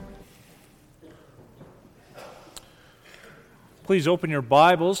Please open your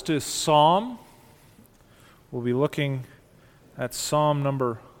Bibles to Psalm. We'll be looking at Psalm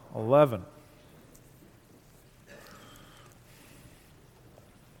number 11.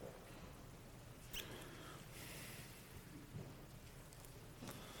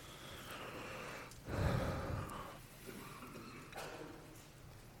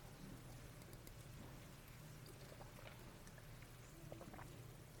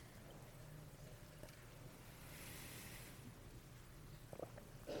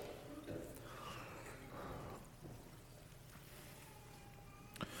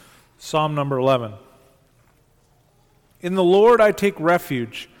 Psalm number 11. In the Lord I take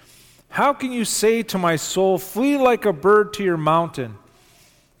refuge. How can you say to my soul, flee like a bird to your mountain?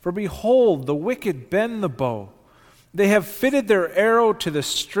 For behold, the wicked bend the bow. They have fitted their arrow to the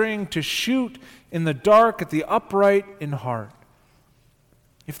string to shoot in the dark at the upright in heart.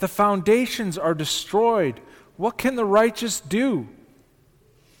 If the foundations are destroyed, what can the righteous do?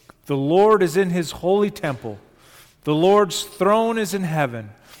 The Lord is in his holy temple. The Lord's throne is in heaven.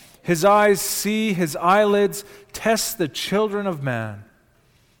 His eyes see, his eyelids test the children of man.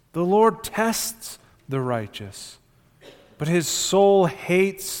 The Lord tests the righteous, but his soul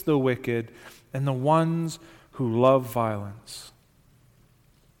hates the wicked and the ones who love violence.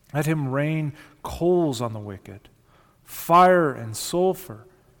 Let him rain coals on the wicked. Fire and sulfur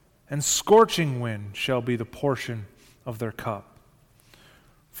and scorching wind shall be the portion of their cup.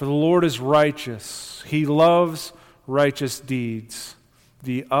 For the Lord is righteous. He loves righteous deeds.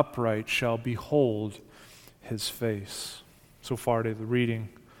 The upright shall behold his face. So far to the reading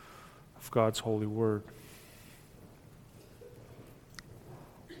of God's holy word.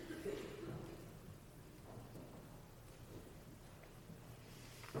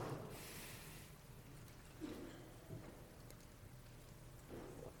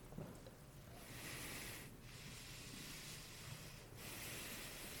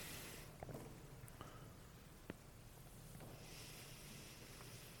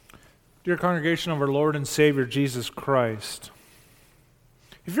 Dear congregation of our Lord and Savior Jesus Christ,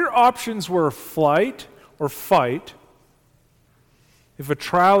 if your options were flight or fight, if a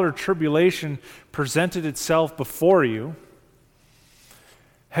trial or tribulation presented itself before you,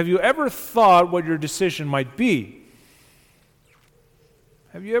 have you ever thought what your decision might be?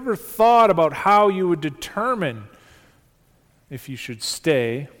 Have you ever thought about how you would determine if you should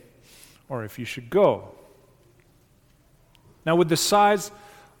stay or if you should go? Now, would the size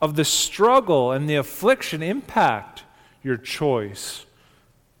of the struggle and the affliction impact your choice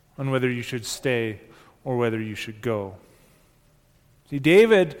on whether you should stay or whether you should go? See,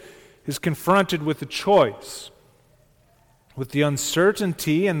 David is confronted with a choice. With the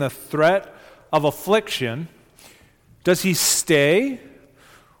uncertainty and the threat of affliction, does he stay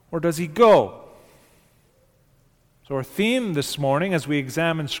or does he go? So our theme this morning as we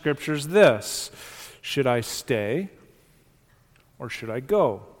examine Scripture is this: should I stay or should I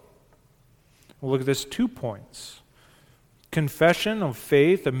go? We'll look at this 2 points. Confession of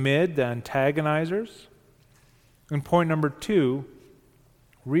faith amid the antagonizers. And point number 2,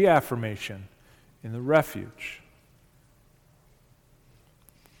 reaffirmation in the refuge.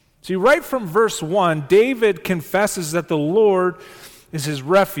 See, right from verse 1, David confesses that the Lord is his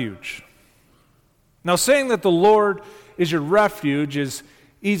refuge. Now, saying that the Lord is your refuge is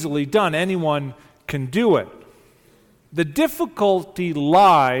easily done. Anyone can do it. The difficulty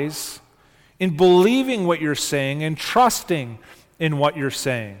lies in believing what you're saying and trusting in what you're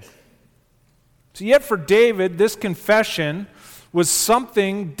saying. So yet for David, this confession was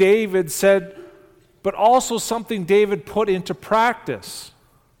something David said, but also something David put into practice.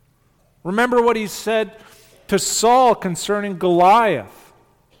 Remember what he said to Saul concerning Goliath.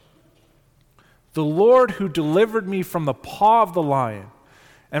 The Lord who delivered me from the paw of the lion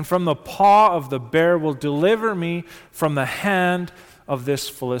and from the paw of the bear will deliver me from the hand of this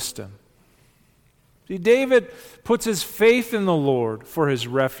Philistine. See, David puts his faith in the Lord for his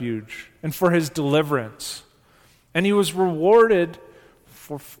refuge and for his deliverance. And he was rewarded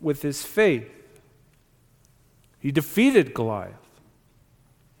with his faith. He defeated Goliath.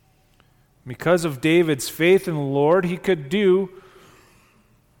 Because of David's faith in the Lord, he could do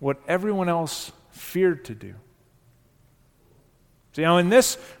what everyone else feared to do. So, now, in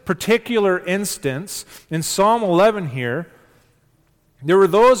this particular instance, in Psalm 11 here, there were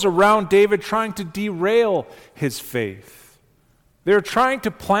those around David trying to derail his faith. They were trying to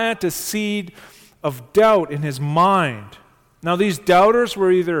plant a seed of doubt in his mind. Now, these doubters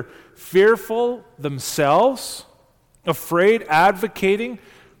were either fearful themselves, afraid, advocating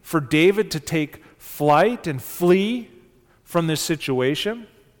for David to take flight and flee from this situation,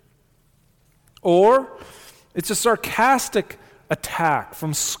 or it's a sarcastic attack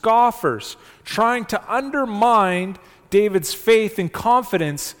from scoffers trying to undermine David's faith and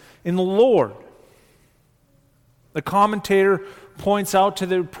confidence in the Lord. The commentator points out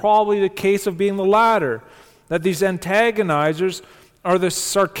to probably the case of being the latter, that these antagonizers are the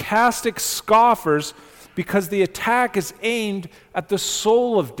sarcastic scoffers because the attack is aimed at the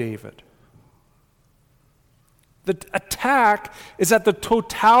soul of David. The attack is at the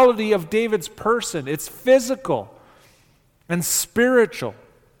totality of David's person. It's physical and spiritual.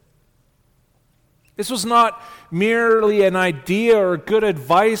 This was not merely an idea or good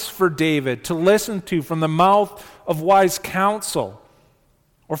advice for David to listen to from the mouth of wise counsel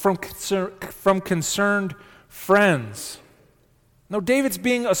or from concerned friends. No, David's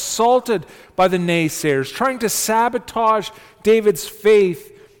being assaulted by the naysayers, trying to sabotage David's faith.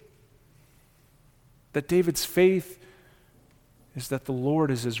 That David's faith is that the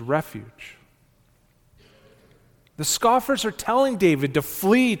Lord is his refuge. The scoffers are telling David to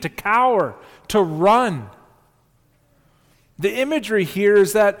flee, to cower, to run. The imagery here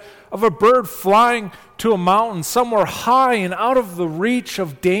is that of a bird flying to a mountain somewhere high and out of the reach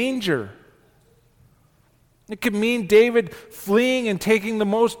of danger. It could mean David fleeing and taking the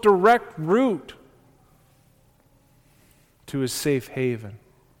most direct route to his safe haven.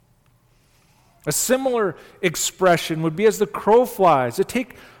 A similar expression would be as the crow flies. It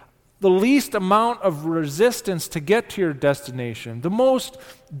takes the least amount of resistance to get to your destination, the most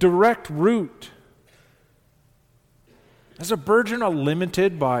direct route. As a bird, you're not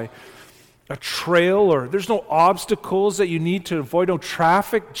limited by a trail, or there's no obstacles that you need to avoid, no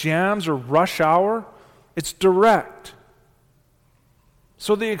traffic jams or rush hour. It's direct.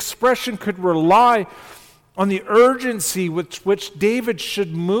 So the expression could rely on the urgency with which David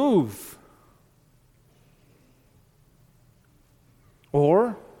should move.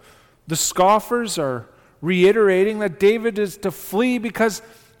 Or the scoffers are reiterating that David is to flee because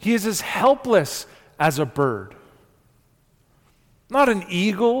he is as helpless as a bird. Not an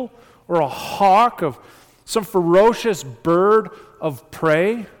eagle or a hawk of some ferocious bird of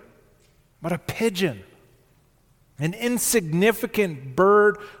prey, but a pigeon, an insignificant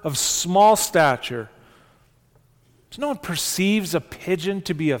bird of small stature. No one perceives a pigeon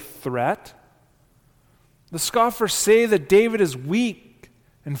to be a threat. The scoffers say that David is weak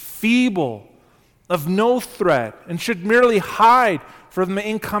and feeble, of no threat, and should merely hide from the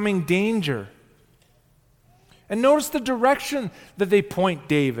incoming danger. And notice the direction that they point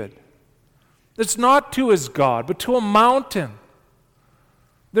David. It's not to his God, but to a mountain.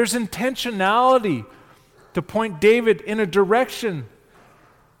 There's intentionality to point David in a direction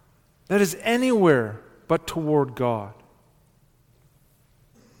that is anywhere but toward God.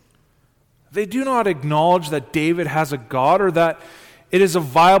 They do not acknowledge that David has a God or that it is a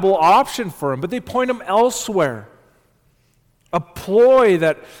viable option for him, but they point him elsewhere. A ploy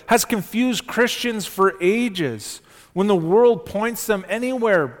that has confused Christians for ages when the world points them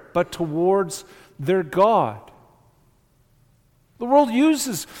anywhere but towards their God. The world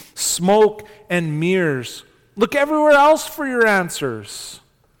uses smoke and mirrors. Look everywhere else for your answers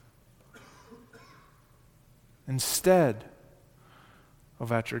instead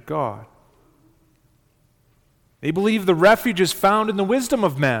of at your God. They believe the refuge is found in the wisdom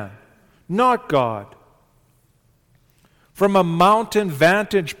of man, not God. From a mountain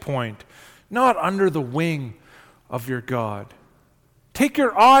vantage point, not under the wing of your God. Take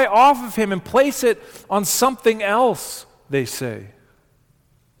your eye off of him and place it on something else, they say.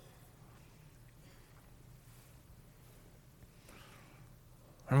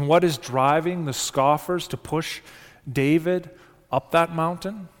 And what is driving the scoffers to push David up that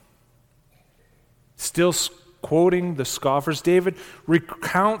mountain? Still quoting the scoffers, David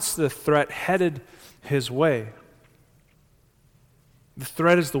recounts the threat headed his way. The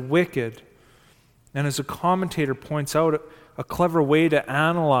threat is the wicked, and as a commentator points out, a clever way to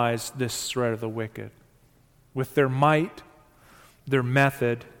analyze this threat of the wicked with their might, their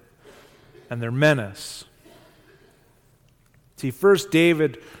method, and their menace. See, first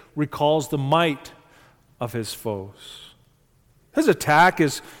David recalls the might of his foes. His attack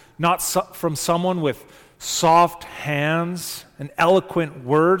is not from someone with soft hands and eloquent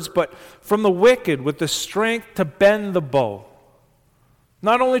words, but from the wicked with the strength to bend the bow.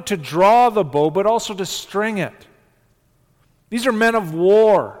 Not only to draw the bow, but also to string it. These are men of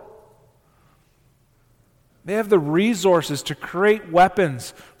war. They have the resources to create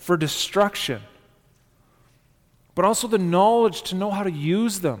weapons for destruction, but also the knowledge to know how to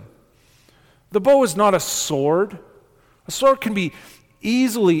use them. The bow is not a sword. A sword can be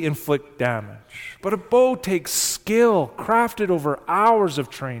easily inflict damage, but a bow takes skill crafted over hours of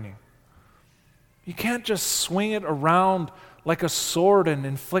training. You can't just swing it around like a sword and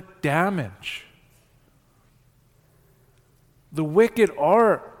inflict damage. The wicked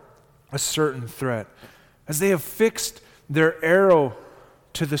are a certain threat, as they have fixed their arrow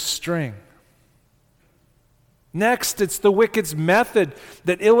to the string. Next, it's the wicked's method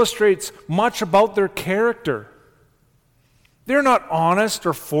that illustrates much about their character. They're not honest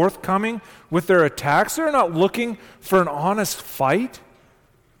or forthcoming with their attacks. They're not looking for an honest fight.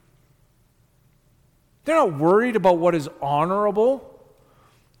 They're not worried about what is honorable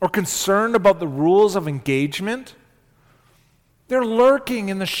or concerned about the rules of engagement. They're lurking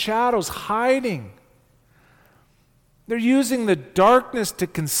in the shadows, hiding. They're using the darkness to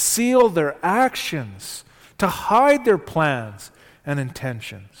conceal their actions, to hide their plans and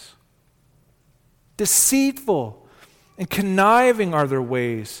intentions. Deceitful and conniving are their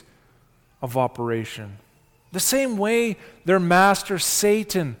ways of operation, the same way their master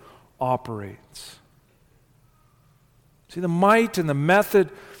Satan operates. See, the might and the method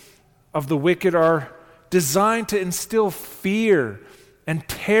of the wicked are designed to instill fear and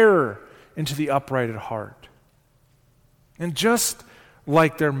terror into the upright at heart. And just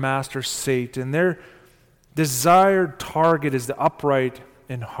like their master Satan, their desired target is the upright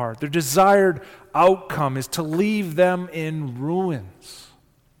in heart. Their desired outcome is to leave them in ruins.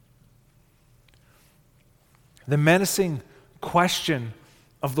 The menacing question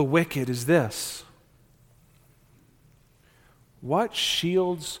of the wicked is this: what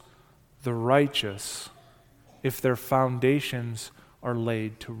shields the righteous if their foundations are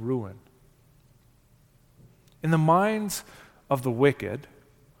laid to ruin? In the minds of the wicked,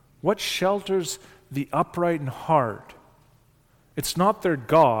 what shelters the upright in heart? It's not their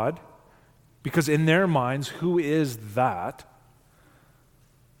God, because in their minds, who is that?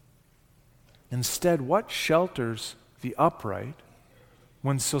 Instead, what shelters the upright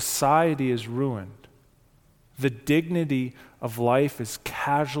when society is ruined? The dignity of life is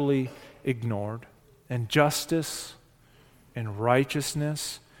casually ignored, and justice and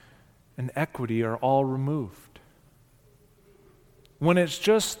righteousness and equity are all removed. When it's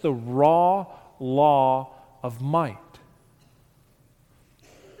just the raw law of might,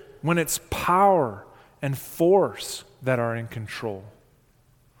 when it's power and force that are in control.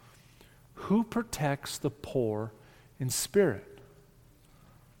 Who protects the poor in spirit?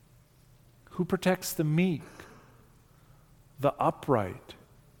 Who protects the meek, the upright,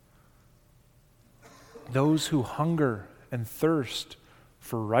 those who hunger and thirst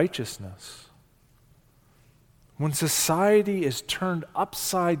for righteousness? When society is turned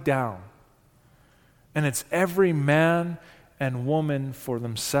upside down and it's every man and woman for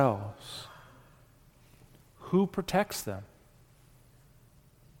themselves, who protects them?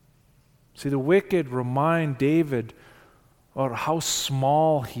 See, the wicked remind David of how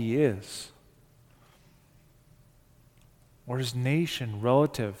small he is, or his nation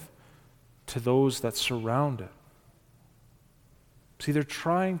relative to those that surround it. See, they're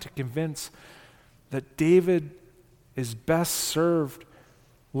trying to convince that David is best served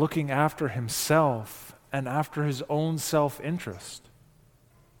looking after himself and after his own self-interest.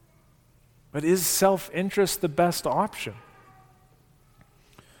 But is self-interest the best option?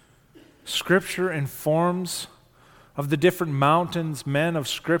 Scripture informs of the different mountains men of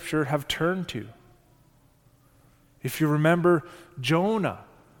Scripture have turned to. If you remember Jonah,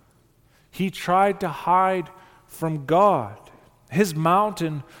 he tried to hide from God. His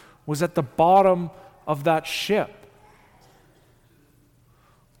mountain was at the bottom of that ship.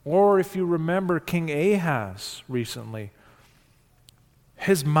 Or if you remember King Ahaz recently,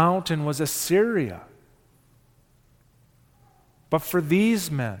 his mountain was Assyria. But for these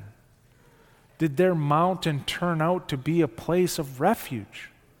men, did their mountain turn out to be a place of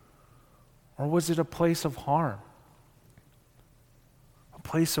refuge? Or was it a place of harm? A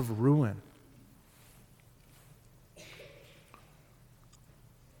place of ruin?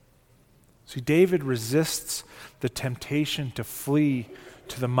 See, David resists the temptation to flee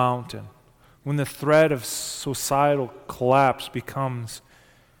to the mountain when the threat of societal collapse becomes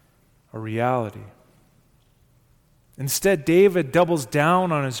a reality. Instead, David doubles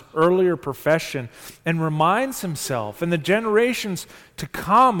down on his earlier profession and reminds himself and the generations to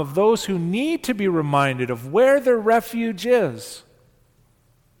come of those who need to be reminded of where their refuge is.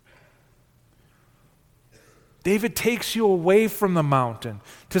 David takes you away from the mountain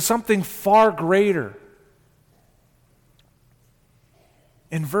to something far greater.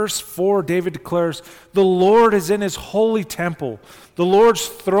 In verse 4, David declares, "The Lord is in his holy temple. The Lord's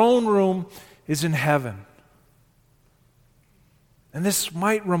throne room is in heaven." And this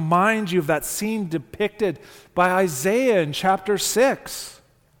might remind you of that scene depicted by Isaiah in chapter 6,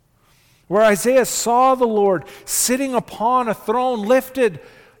 where Isaiah saw the Lord sitting upon a throne lifted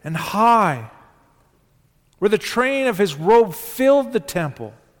and high, where the train of his robe filled the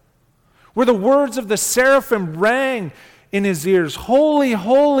temple, where the words of the seraphim rang in his ears, "Holy,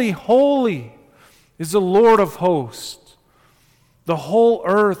 holy, holy is the Lord of hosts. The whole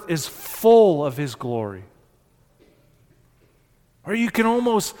earth is full of his glory." Or you can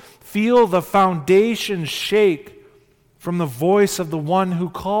almost feel the foundation shake from the voice of the one who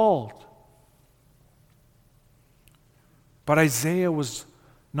called. But Isaiah was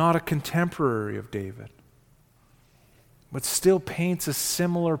not a contemporary of David, but still paints a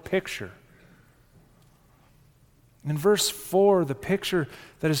similar picture. In verse 4, the picture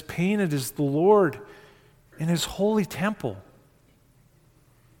that is painted is the Lord in his holy temple.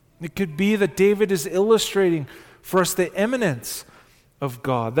 It could be that David is illustrating for us the immanence of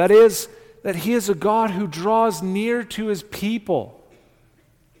God. That is, that he is a God who draws near to his people.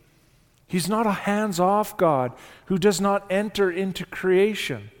 He's not a hands-off God who does not enter into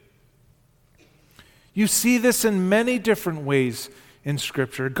creation. You see this in many different ways in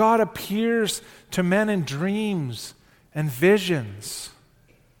Scripture. God appears to men in dreams and visions,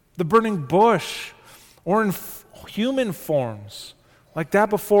 the burning bush, or in human forms, like that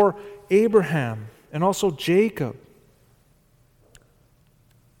before Abraham and also Jacob.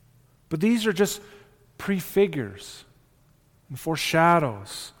 But these are just prefigures and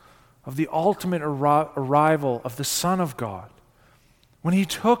foreshadows of the ultimate arrival of the Son of God, when he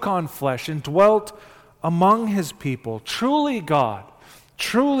took on flesh and dwelt among his people. Truly God,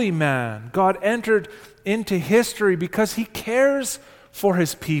 truly man. God entered into history because he cares for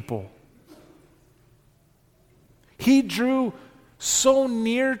his people. He drew so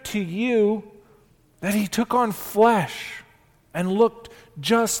near to you that he took on flesh and looked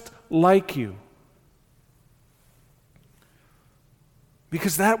just like you.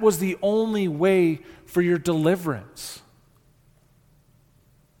 Because that was the only way for your deliverance.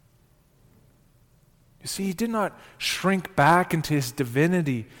 You see, he did not shrink back into his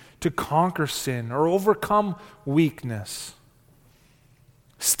divinity to conquer sin or overcome weakness.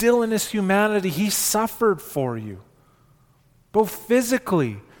 Still in his humanity, he suffered for you, both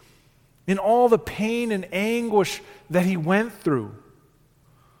physically, in all the pain and anguish that he went through,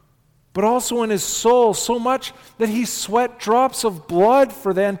 but also in his soul, so much that he sweat drops of blood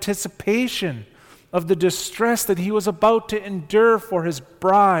for the anticipation of the distress that he was about to endure for his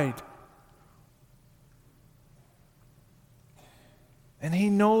bride. And he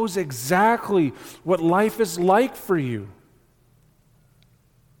knows exactly what life is like for you.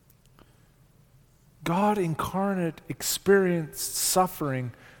 God incarnate experienced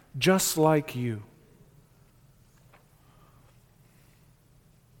suffering just like you.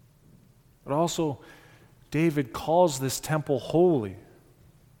 But also, David calls this temple holy.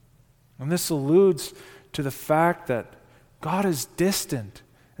 And this alludes to the fact that God is distant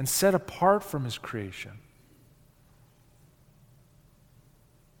and set apart from his creation.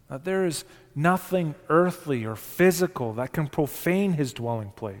 That there is nothing earthly or physical that can profane his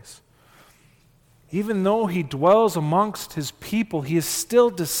dwelling place. Even though he dwells amongst his people, he is still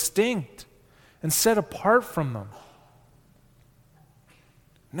distinct and set apart from them.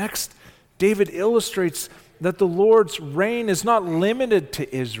 Next, David illustrates that the Lord's reign is not limited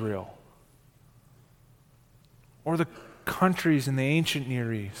to Israel or the countries in the ancient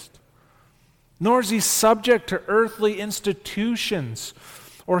Near East, nor is he subject to earthly institutions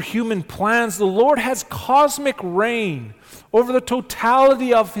or human plans. The Lord has cosmic reign over the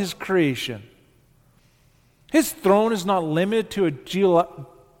totality of his creation. His throne is not limited to a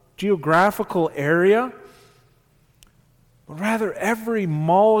geographical area, but rather every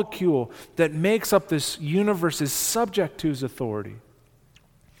molecule that makes up this universe is subject to his authority.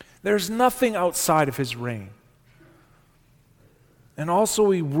 There's nothing outside of his reign. And also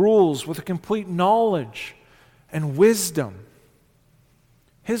he rules with a complete knowledge and wisdom.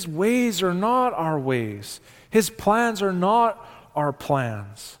 His ways are not our ways. His plans are not our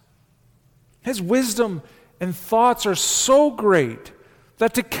plans. His wisdom and thoughts are so great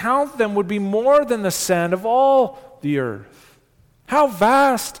that to count them would be more than the sand of all the earth. How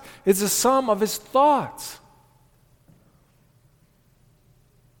vast is the sum of his thoughts?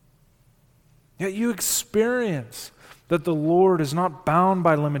 Yet you experience that the Lord is not bound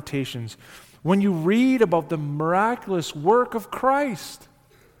by limitations when you read about the miraculous work of Christ.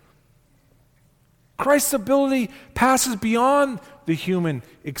 Christ's ability passes beyond the human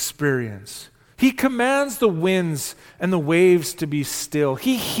experience. He commands the winds and the waves to be still.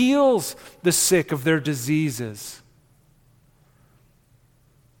 He heals the sick of their diseases.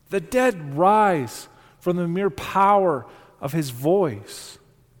 The dead rise from the mere power of his voice.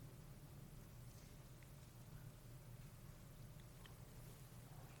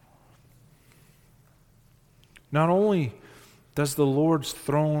 Not only does the Lord's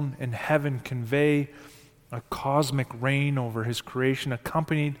throne in heaven convey a cosmic reign over his creation,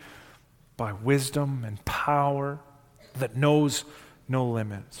 accompanied by wisdom and power that knows no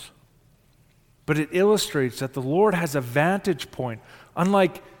limits, but it illustrates that the Lord has a vantage point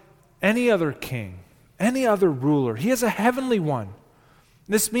unlike any other king, any other ruler. He is a heavenly one.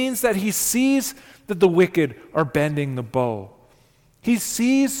 This means that he sees that the wicked are bending the bow. He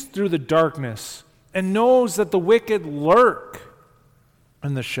sees through the darkness and knows that the wicked lurk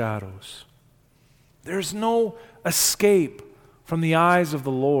in the shadows. There's no escape from the eyes of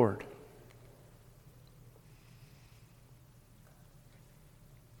the Lord.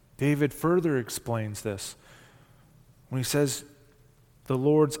 David further explains this when he says, the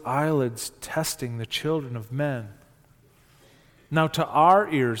Lord's eyelids testing the children of men. Now, to our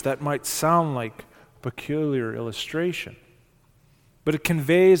ears, that might sound like a peculiar illustration, but it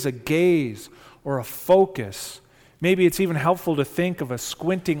conveys a gaze or a focus. Maybe it's even helpful to think of a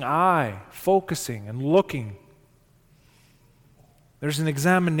squinting eye, focusing and looking. There's an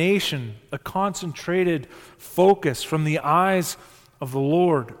examination, a concentrated focus from the eyes of the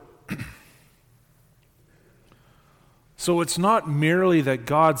Lord. So it's not merely that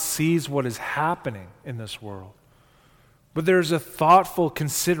God sees what is happening in this world, but there's a thoughtful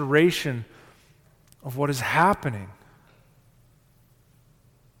consideration of what is happening.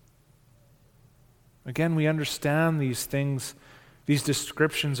 Again, we understand these things, these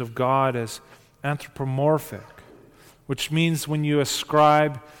descriptions of God as anthropomorphic, which means when you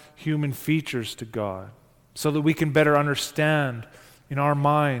ascribe human features to God, so that we can better understand in our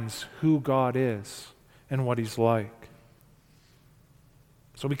minds who God is and what he's like.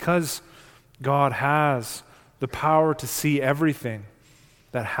 So because God has the power to see everything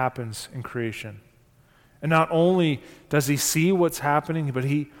that happens in creation, and not only does he see what's happening, but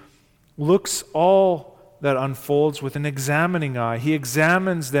he looks all that unfolds with an examining eye. He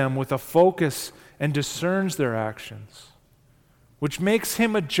examines them with a focus and discerns their actions, which makes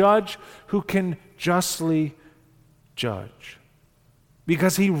him a judge who can justly judge,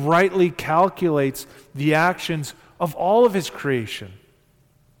 because he rightly calculates the actions of all of his creation.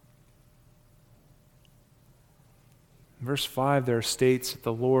 Verse 5 there states that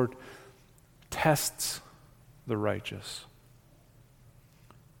the Lord tests the righteous.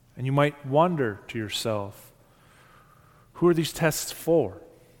 And you might wonder to yourself, who are these tests for?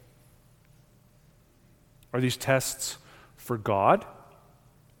 Are these tests for God?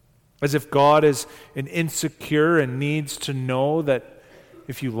 As if God is an insecure and needs to know that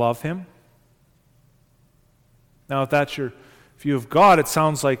if you love him? Now, if that's your view of God, it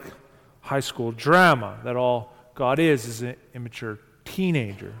sounds like high school drama, that all God is an immature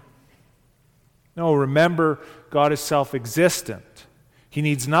teenager. No, remember, God is self-existent. He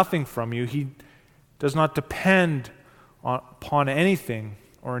needs nothing from you. He does not depend upon anything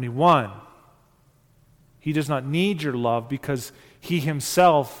or anyone. He does not need your love because he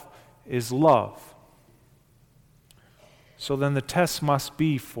himself is love. So then the test must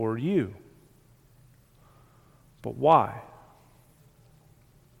be for you. But why?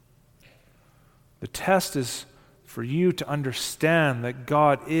 The test is for you to understand that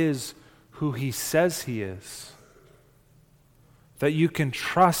God is who he says he is. That you can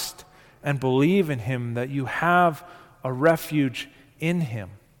trust and believe in him, that you have a refuge in him.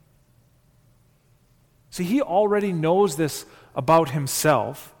 See, he already knows this about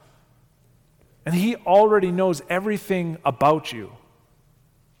himself, and he already knows everything about you.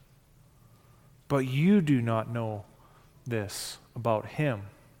 But you do not know this about him,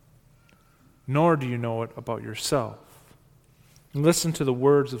 nor do you know it about yourself. Listen to the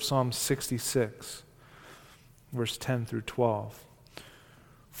words of Psalm 66, verse 10 through 12.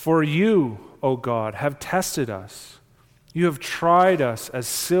 For you, O God, have tested us. You have tried us as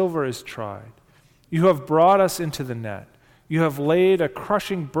silver is tried. You have brought us into the net. You have laid a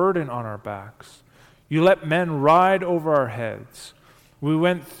crushing burden on our backs. You let men ride over our heads. We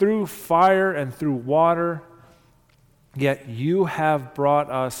went through fire and through water, yet you have brought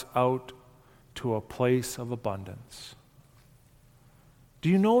us out to a place of abundance. Do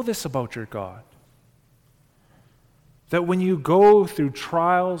you know this about your God? That when you go through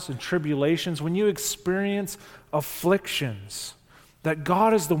trials and tribulations, when you experience afflictions, that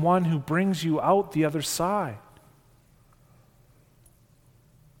God is the one who brings you out the other side.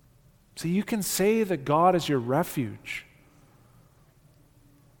 So you can say that God is your refuge.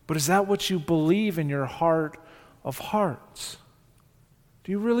 But is that what you believe in your heart of hearts?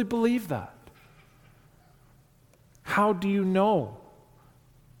 Do you really believe that? How do you know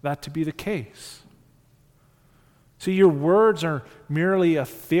that to be the case? See, your words are merely a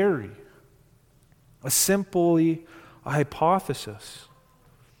theory. simply a hypothesis.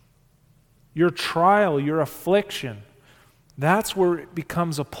 Your trial, your affliction, that's where it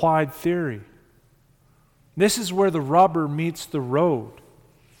becomes applied theory. This is where the rubber meets the road.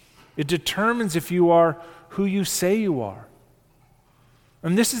 It determines if you are who you say you are.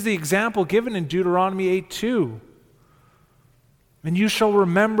 And this is the example given in Deuteronomy 8:2. And you shall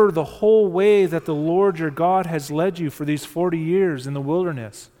remember the whole way that the Lord your God has led you for these 40 years in the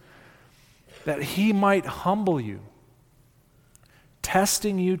wilderness, that he might humble you,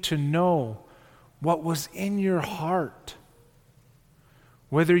 testing you to know what was in your heart,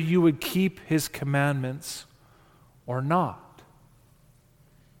 whether you would keep his commandments or not.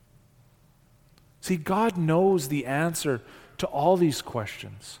 See, God knows the answer to all these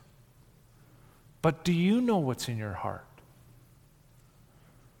questions. But do you know what's in your heart?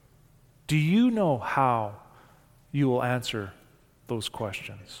 Do you know how you will answer those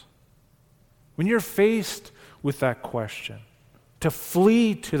questions? When you're faced with that question, to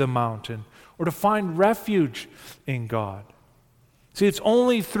flee to the mountain or to find refuge in God. See, it's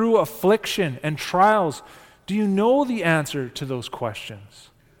only through affliction and trials do you know the answer to those questions.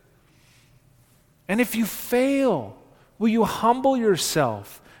 And if you fail, will you humble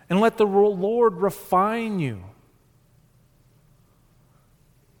yourself and let the Lord refine you?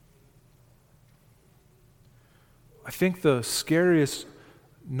 I think the scariest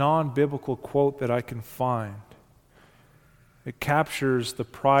non-biblical quote that I can find, it captures the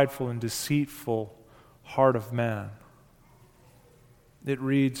prideful and deceitful heart of man. It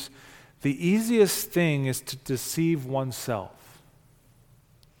reads, "The easiest thing is to deceive oneself.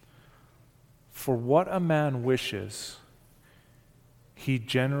 For what a man wishes, he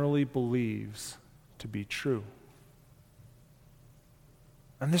generally believes to be true."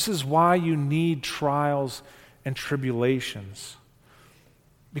 And this is why you need trials and tribulations,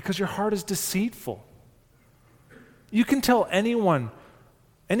 because your heart is deceitful. You can tell anyone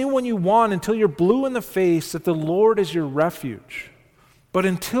you want until you're blue in the face that the Lord is your refuge. But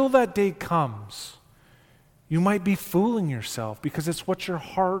until that day comes, you might be fooling yourself because it's what your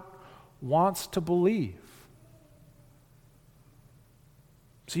heart wants to believe.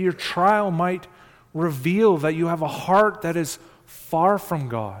 So your trial might reveal that you have a heart that is far from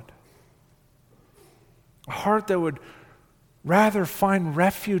God. A heart that would rather find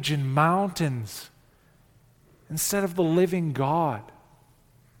refuge in mountains instead of the living God.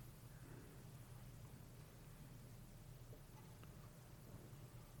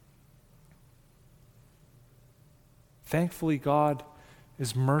 Thankfully, God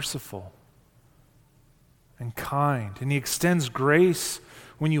is merciful and kind, and he extends grace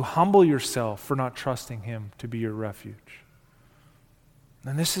when you humble yourself for not trusting him to be your refuge.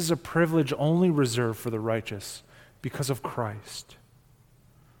 And this is a privilege only reserved for the righteous because of Christ.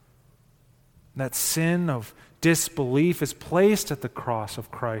 That sin of disbelief is placed at the cross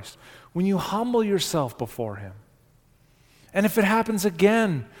of Christ when you humble yourself before him. And if it happens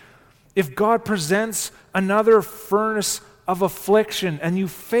again, if God presents another furnace of affliction and you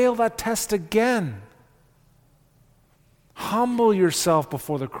fail that test again, humble yourself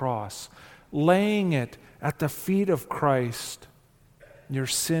before the cross, laying it at the feet of Christ, your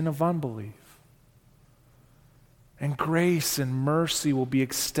sin of unbelief. And grace and mercy will be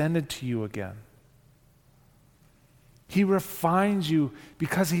extended to you again. He refines you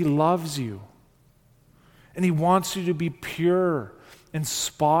because he loves you. And he wants you to be pure and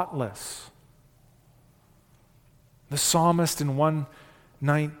spotless. The psalmist in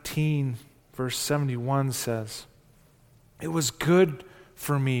 119, verse 71 says, "It was good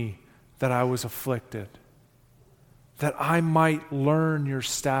for me that I was afflicted, that I might learn your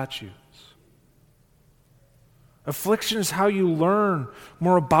statutes." Affliction is how you learn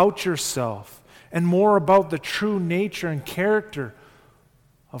more about yourself and more about the true nature and character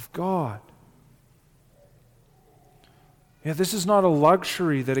of God. Yeah, this is not a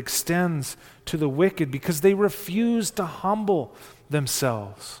luxury that extends to the wicked because they refuse to humble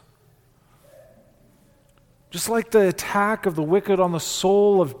themselves. Just like the attack of the wicked on the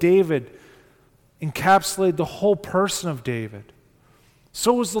soul of David encapsulated the whole person of David,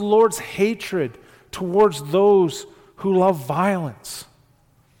 so is the Lord's hatred towards those who love violence.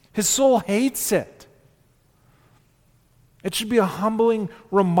 His soul hates it. It should be a humbling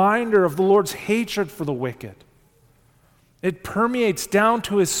reminder of the Lord's hatred for the wicked. It permeates down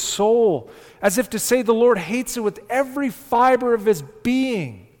to his soul, as if to say the Lord hates it with every fiber of his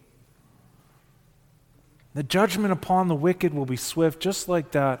being. The judgment upon the wicked will be swift, just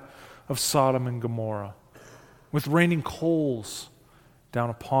like that of Sodom and Gomorrah, with raining coals down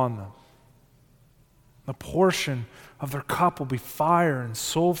upon them. The portion of their cup will be fire and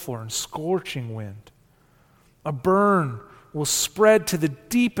sulfur and scorching wind. A burn will spread to the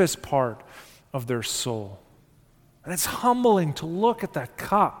deepest part of their soul. And it's humbling to look at that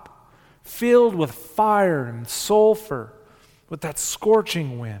cup filled with fire and sulfur, with that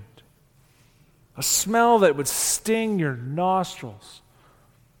scorching wind. A smell that would sting your nostrils.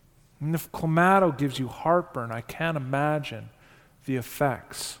 And if Clamato gives you heartburn, I can't imagine the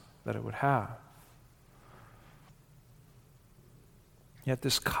effects that it would have. Yet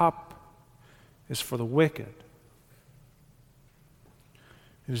this cup is for the wicked.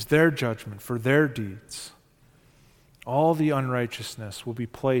 It is their judgment for their deeds. All the unrighteousness will be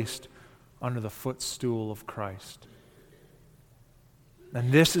placed under the footstool of Christ.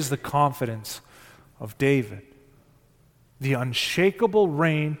 And this is the confidence of David, the unshakable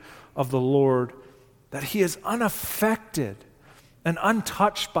reign of the Lord, that he is unaffected and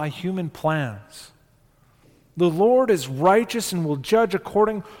untouched by human plans. The Lord is righteous and will judge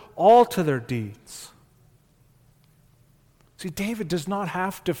according all to their deeds. See, David does not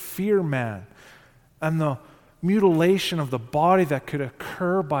have to fear man and the mutilation of the body that could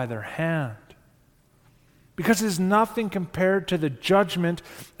occur by their hand, because it is nothing compared to the judgment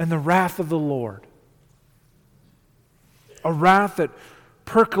and the wrath of the Lord. A wrath that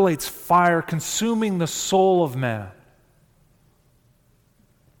percolates fire, consuming the soul of man.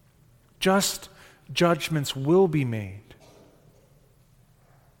 Just judgments will be made.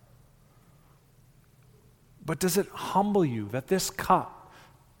 But does it humble you that this cup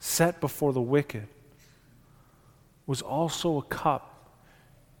set before the wicked was also a cup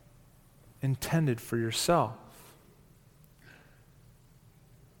intended for yourself?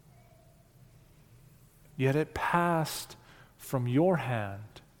 Yet it passed from your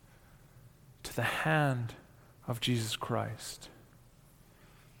hand to the hand of Jesus Christ.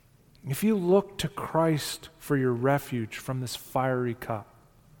 If you look to Christ for your refuge from this fiery cup,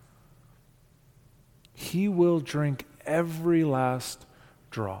 He will drink every last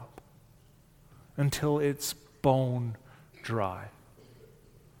drop until it's bone dry.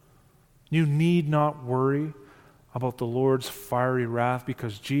 You need not worry about the Lord's fiery wrath,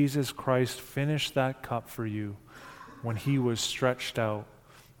 because Jesus Christ finished that cup for you when He was stretched out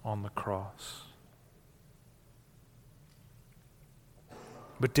on the cross.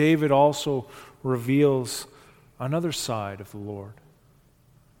 But David also reveals another side of the Lord.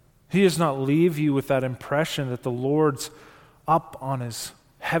 He does not leave you with that impression that the Lord's up on His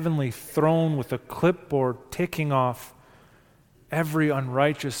heavenly throne with a clipboard ticking off every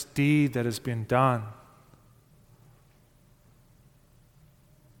unrighteous deed that has been done.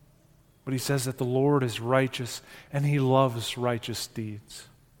 But He says that the Lord is righteous and He loves righteous deeds.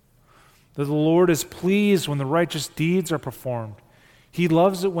 That the Lord is pleased when the righteous deeds are performed. He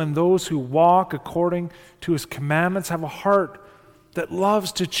loves it when those who walk according to His commandments have a heart that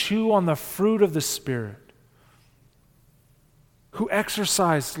loves to chew on the fruit of the Spirit, who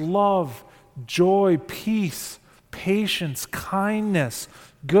exercise love, joy, peace, patience, kindness,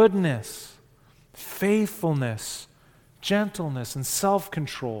 goodness, faithfulness, gentleness, and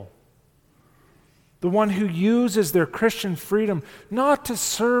self-control. The one who uses their Christian freedom not to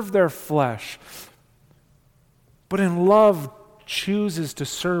serve their flesh, but in love chooses to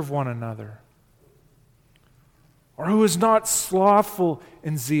serve one another. Or who is not slothful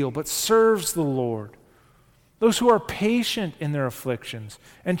in zeal, but serves the Lord. Those who are patient in their afflictions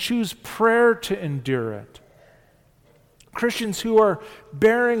and choose prayer to endure it. Christians who are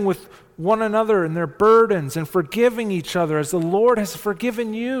bearing with one another in their burdens and forgiving each other as the Lord has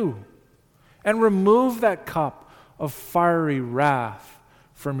forgiven you. And remove that cup of fiery wrath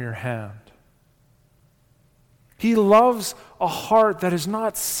from your hand. He loves a heart that is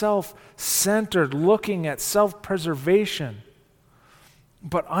not self-centered, looking at self-preservation,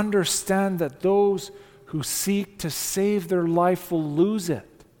 but understand that those who seek to save their life will lose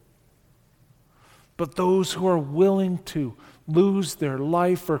it. But those who are willing to lose their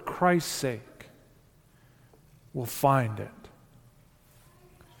life for Christ's sake will find it.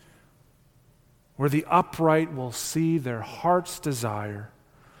 Where the upright will see their heart's desire,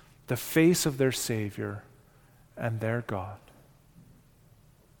 the face of their Savior and their God.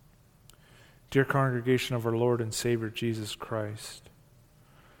 Dear congregation of our Lord and Savior Jesus Christ,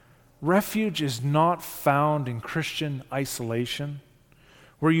 refuge is not found in Christian isolation,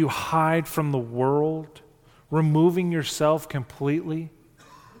 where you hide from the world, removing yourself completely.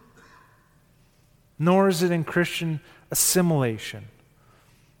 Nor is it in Christian assimilation,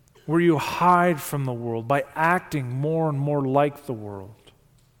 where you hide from the world by acting more and more like the world.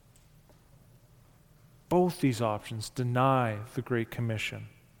 Both these options deny the Great Commission.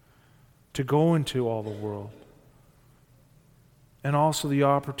 to go into all the world. And also the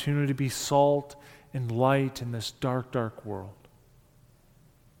opportunity to be salt and light in this dark, dark world.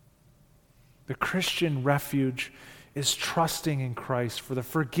 The Christian refuge is trusting in Christ for the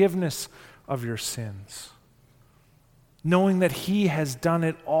forgiveness of your sins, knowing that He has done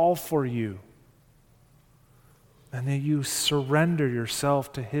it all for you, and that you surrender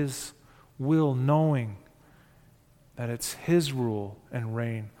yourself to His will, knowing that it's His rule and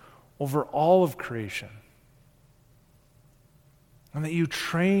reign over all of creation. And that you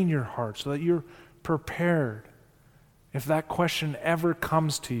train your heart so that you're prepared if that question ever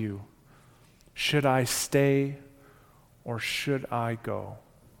comes to you: should I stay or should I go?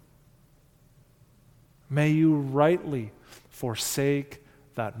 May you rightly forsake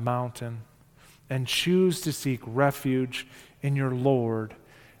that mountain and choose to seek refuge in your Lord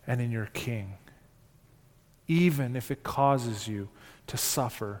and in your King, even if it causes you to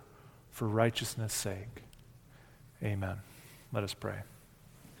suffer for righteousness' sake. Amen. Let us pray.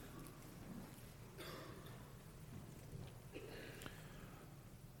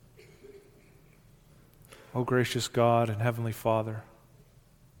 O gracious God and Heavenly Father,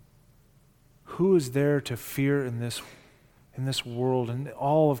 who is there to fear in this world and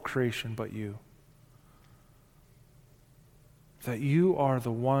all of creation but you? That you are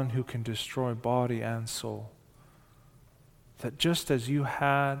the one who can destroy body and soul. That just as you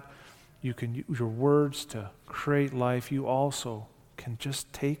had, you can use your words to create life, you also can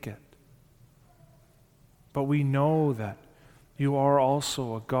just take it. But we know that you are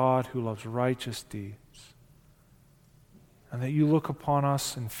also a God who loves righteous deeds. And that you look upon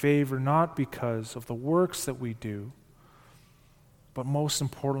us in favor not because of the works that we do, but most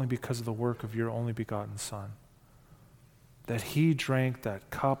importantly because of the work of your only begotten Son. That He drank that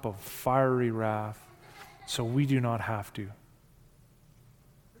cup of fiery wrath so we do not have to.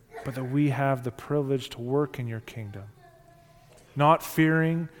 But that we have the privilege to work in your kingdom, not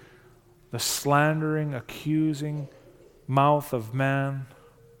fearing the slandering, accusing mouth of man.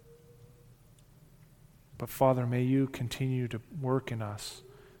 But Father, may you continue to work in us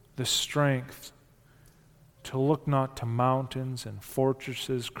the strength to look not to mountains and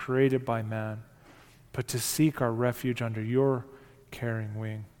fortresses created by man, but to seek our refuge under your caring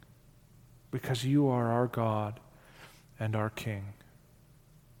wing, because you are our God and our King.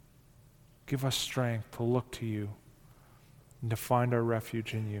 Give us strength to look to you and to find our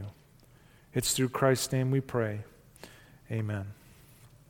refuge in you. It's through Christ's name we pray. Amen.